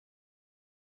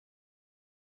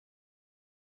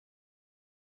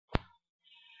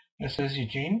This is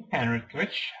Eugene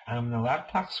Panrikovich. I'm the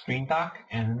laptop screen doc,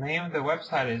 and the name of the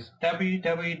website is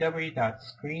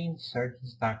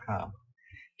www.screensurgeons.com.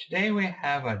 Today we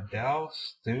have a Dell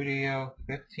Studio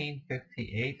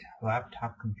 1558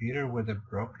 laptop computer with a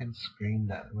broken screen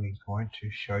that we're going to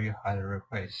show you how to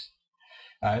replace.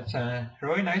 It's a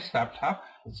really nice laptop.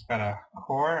 It's got a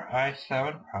Core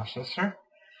i7 processor,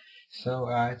 so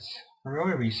it's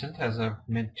really recent, as of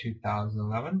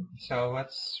mid-2011. So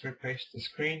let's replace the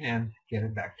screen and get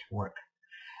it back to work.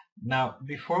 Now,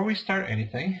 before we start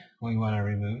anything, we want to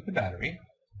remove the battery.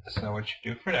 So what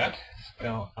you do for that is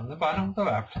go on the bottom of the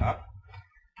laptop,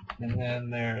 and then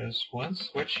there's one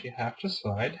switch you have to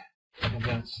slide, and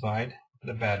then slide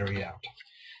the battery out.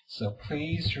 So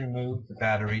please remove the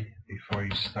battery before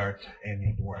you start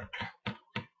any work.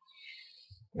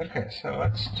 Okay, so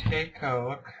let's take a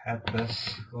look at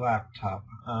this laptop.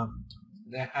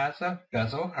 It has a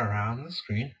bezel around the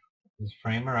screen, this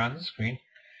frame around the screen.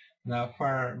 Now,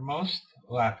 for most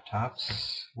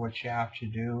laptops, what you have to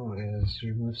do is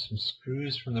remove some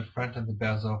screws from the front of the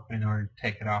bezel in order to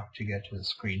take it off to get to the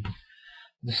screen.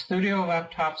 The Studio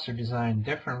laptops are designed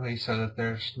differently so that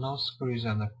there's no screws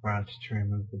on the front to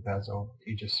remove the bezel.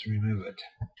 You just remove it.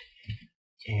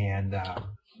 And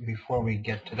before we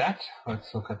get to that,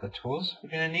 let's look at the tools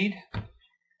we're going to need.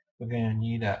 We're going to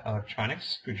need an electronic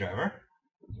screwdriver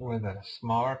with a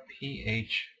smaller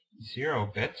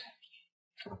PH0 bit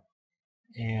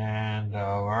and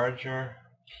a larger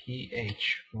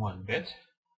PH1 bit.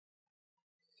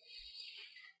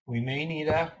 We may need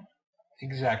a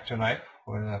X-Acto knife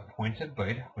with a pointed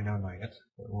blade. We don't know yet,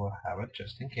 but we'll have it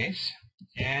just in case.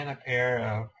 And a pair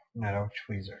of metal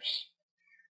tweezers.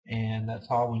 And that's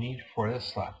all we need for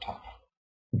this laptop.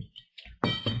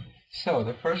 So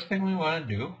the first thing we want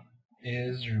to do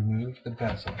is remove the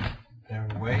bezel. The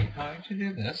way how to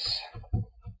do this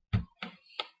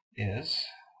is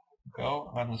go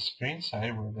on the screen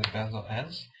side where the bezel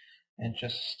ends and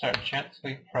just start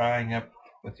gently prying up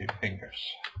with your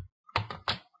fingers,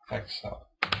 like so.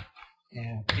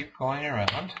 And keep going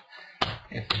around.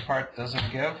 If the part doesn't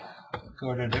give,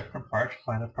 go to a different part,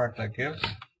 find a part that gives,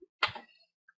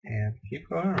 and keep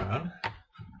going around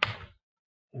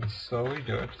and slowly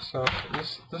do it. So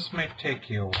this may take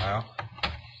you a while.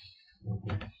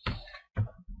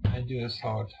 I do this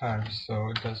all the time, so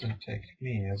it doesn't take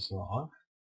me as long.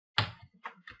 So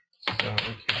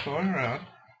we keep going around.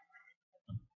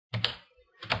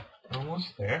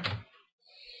 Almost there.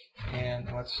 And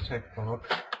let's take a look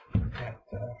at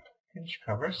the hinge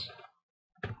covers.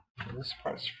 This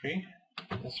part's free.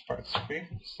 This part's free.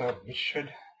 So it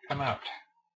should come out.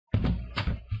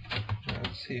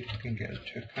 Let's see if we can get it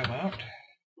to come out.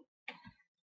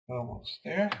 Almost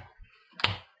there.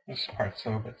 This part's a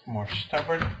little bit more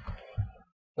stubborn,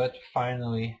 but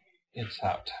finally it's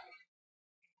out.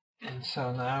 And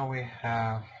so now we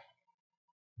have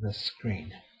the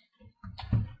screen.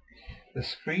 The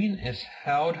screen is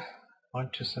held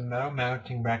onto some metal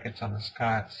mounting brackets on the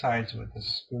sides with the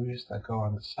screws that go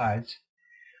on the sides,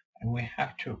 and we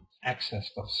have to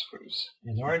access those screws.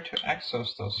 In order to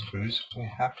access those screws, we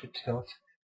have to tilt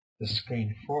the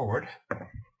screen forward.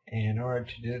 And in order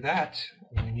to do that,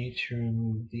 we need to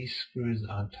remove these screws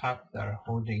on top that are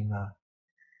holding the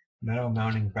metal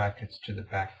mounting brackets to the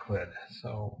back lid.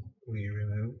 So we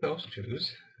remove those two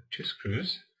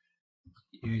screws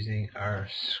using our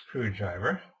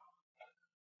screwdriver.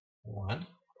 One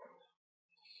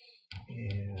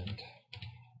and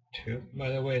two.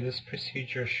 By the way, this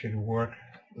procedure should work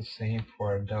the same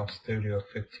for a Dell Studio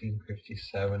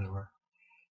 1557 or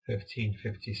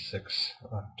 1556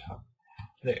 laptop.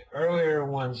 The earlier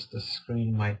ones, the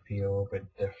screen might be a little bit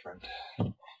different.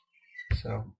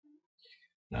 So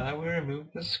now that we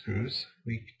remove the screws,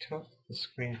 we tilt the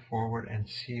screen forward and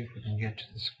see if we can get to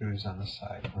the screws on the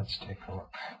side. Let's take a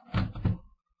look.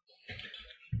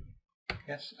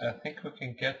 Yes, I think we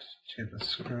can get to the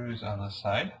screws on the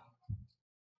side.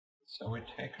 So we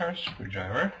take our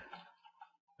screwdriver.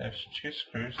 There's two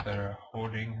screws that are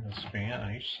holding the screen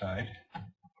on each side,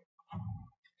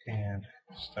 and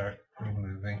start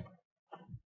removing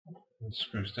the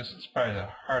screws. This is probably the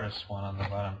hardest one on the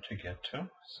bottom to get to.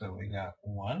 So we got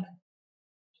one,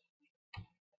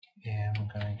 and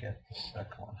we're going to get the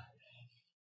second one.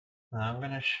 Now I'm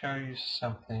going to show you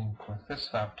something with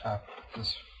this laptop.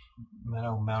 This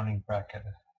metal mounting bracket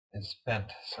is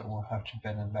bent, so we'll have to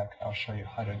bend it back. I'll show you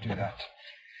how to do that.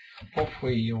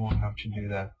 Hopefully you won't have to do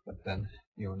that, but then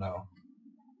you'll know.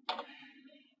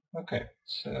 Okay,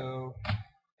 so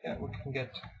yeah, we can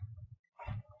get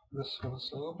this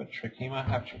one's a little bit tricky. You might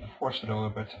have to force it a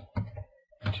little bit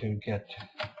to get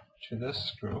to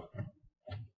this screw.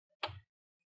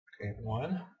 Okay,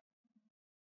 1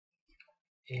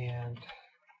 and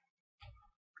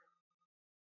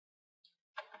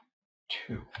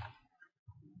 2.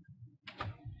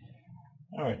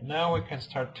 Alright, now we can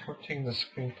start tilting the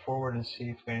screen forward and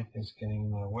see if anything's getting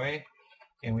in the way.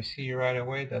 And we see right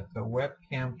away that the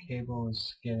webcam cable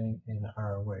is getting in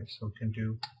our way. So we can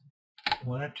do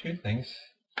one or two things.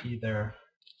 Either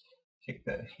take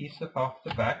the adhesive off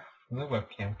the back from the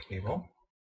webcam cable,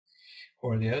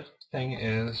 or the other thing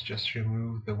is just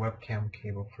remove the webcam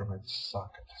cable from its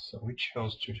socket. So we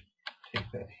chose to take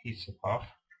the adhesive off,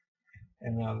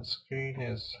 and now the screen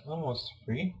is almost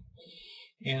free.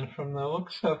 And from the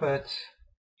looks of it,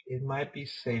 it might be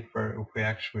safer if we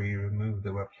actually remove the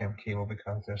webcam cable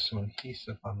because there's some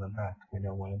adhesive on the back. We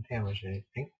don't want to damage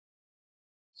anything.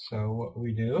 So what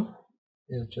we do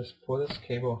is just pull this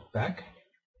cable back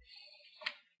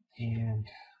and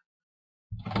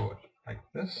pull it like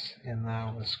this, and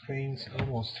now the screen's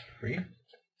almost free.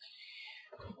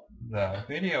 The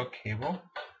video cable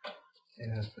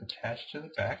is attached to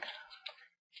the back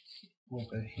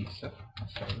with adhesive.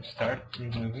 So we start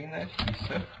removing the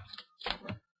adhesive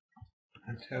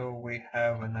until we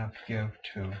have enough give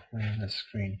to lean the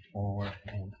screen forward,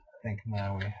 and I think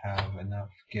now we have enough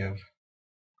give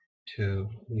to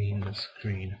lean the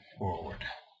screen forward.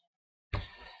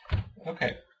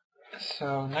 Okay,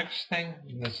 so next thing,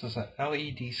 this is an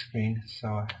LED screen,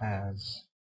 so it has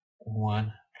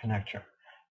one connector.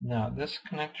 Now this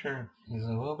connector is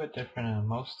a little bit different than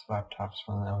most laptops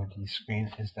from an LED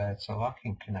screen, is that it's a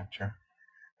locking connector.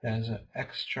 There's an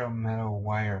extra metal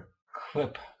wire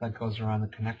clip that goes around the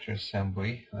connector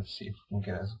assembly. Let's see if we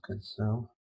can get a good zoom.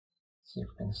 See if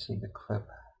we can see the clip.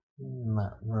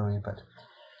 Not really, but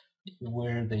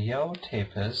where the yellow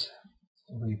tape is,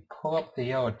 we pull up the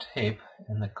yellow tape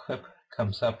and the clip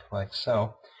comes up like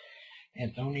so,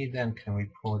 and only then can we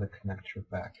pull the connector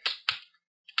back.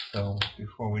 So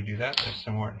before we do that, there's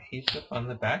some more adhesive on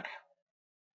the back,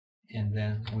 and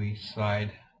then we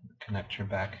slide the connector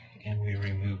back and we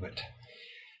remove it.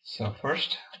 So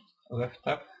first, lift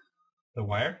up the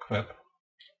wire clip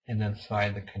and then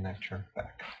slide the connector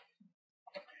back.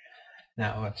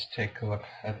 Now let's take a look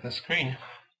at the screen.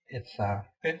 It's a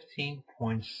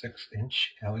 15.6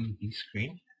 inch LED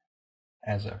screen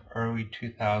as of early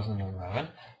 2011.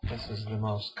 This is the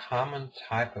most common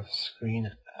type of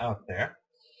screen out there.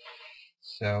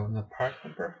 So the part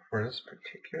number for this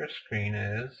particular screen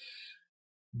is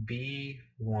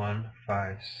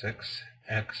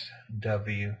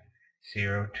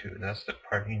B156XW02. That's the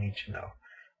part you need to know.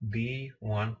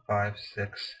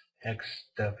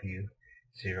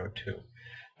 B156XW02.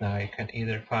 Now you can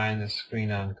either find this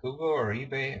screen on Google or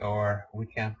eBay, or we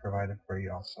can provide it for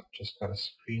you also. Just go to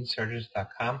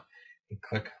screensurgeons.com and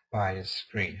click Buy a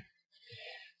Screen.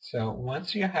 So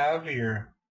once you have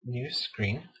your new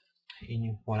screen and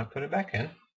you want to put it back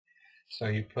in, so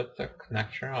you put the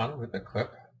connector on with the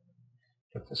clip,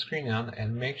 put the screen on,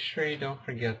 and make sure you don't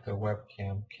forget the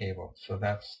webcam cable. So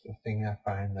that's the thing I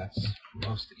find that's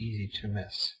most easy to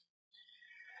miss.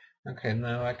 Okay,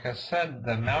 now like I said,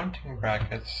 the mounting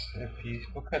brackets, if you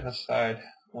look at the side,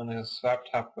 when this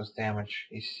laptop was damaged,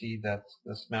 you see that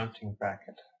this mounting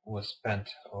bracket was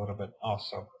bent a little bit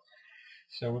also.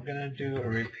 So we're going to do a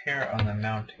repair on the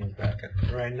mounting bracket.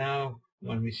 Right now,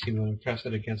 when we press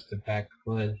it against the back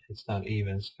lid, it's not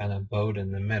even, it's kind of bowed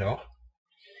in the middle.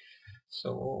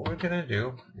 So what we're going to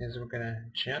do is we're going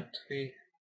to gently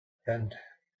bend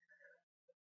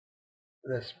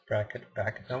this bracket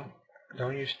back.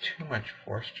 Don't use too much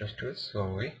force, just do it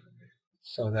slowly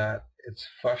so that it's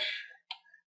flush.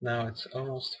 Now it's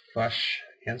almost flush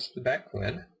against the back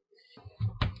lid.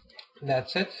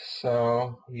 That's it.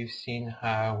 So you've seen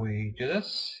how we do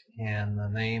this, and the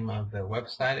name of the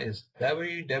website is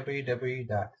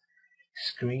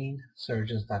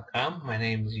www.screensurgeons.com. My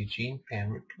name is Eugene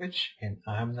Panrutkovich, and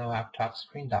I'm the laptop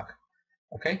screen doc.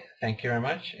 Okay, thank you very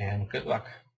much, and good luck.